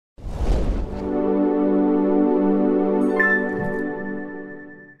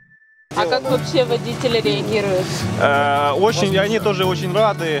А как вообще водители реагируют? Они тоже очень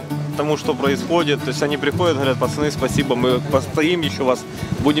рады тому, что происходит. То есть они приходят, говорят: пацаны, спасибо, мы постоим еще вас,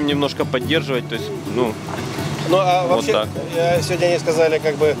 будем немножко поддерживать. То есть, Ну а вообще, вот сегодня они сказали,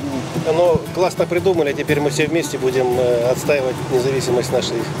 как бы, классно придумали, теперь мы все вместе будем отстаивать независимость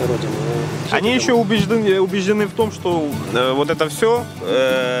нашей Родины. Они еще убеждены в том, что вот это все,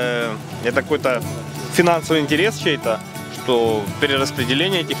 это какой-то финансовый интерес чей-то, что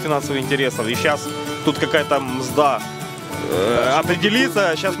перераспределение этих финансовых интересов. И сейчас тут какая-то мзда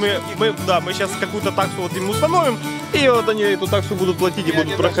определится. Сейчас мы сейчас какую-то таксу вот им установим, и вот они эту таксу будут платить и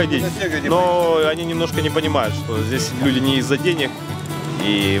будут проходить. Но они немножко не понимают, что здесь люди не из-за денег,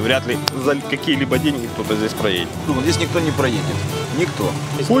 и вряд ли за какие-либо деньги кто-то здесь проедет. Здесь никто не проедет. Никто.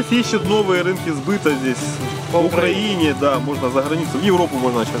 Пусть ищет новые рынки сбыта здесь. По Украине, да, можно за границу. В Европу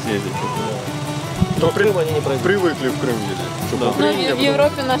можно сейчас ездить. Но в Крым они не пройдут. Привыкли в Крым ездить. Ну, в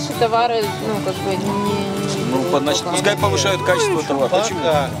Европе наши товары, Значит, пускай повышают качество товара. Почему?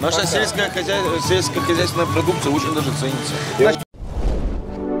 Наша сельскохозяйственная продукция очень даже ценится.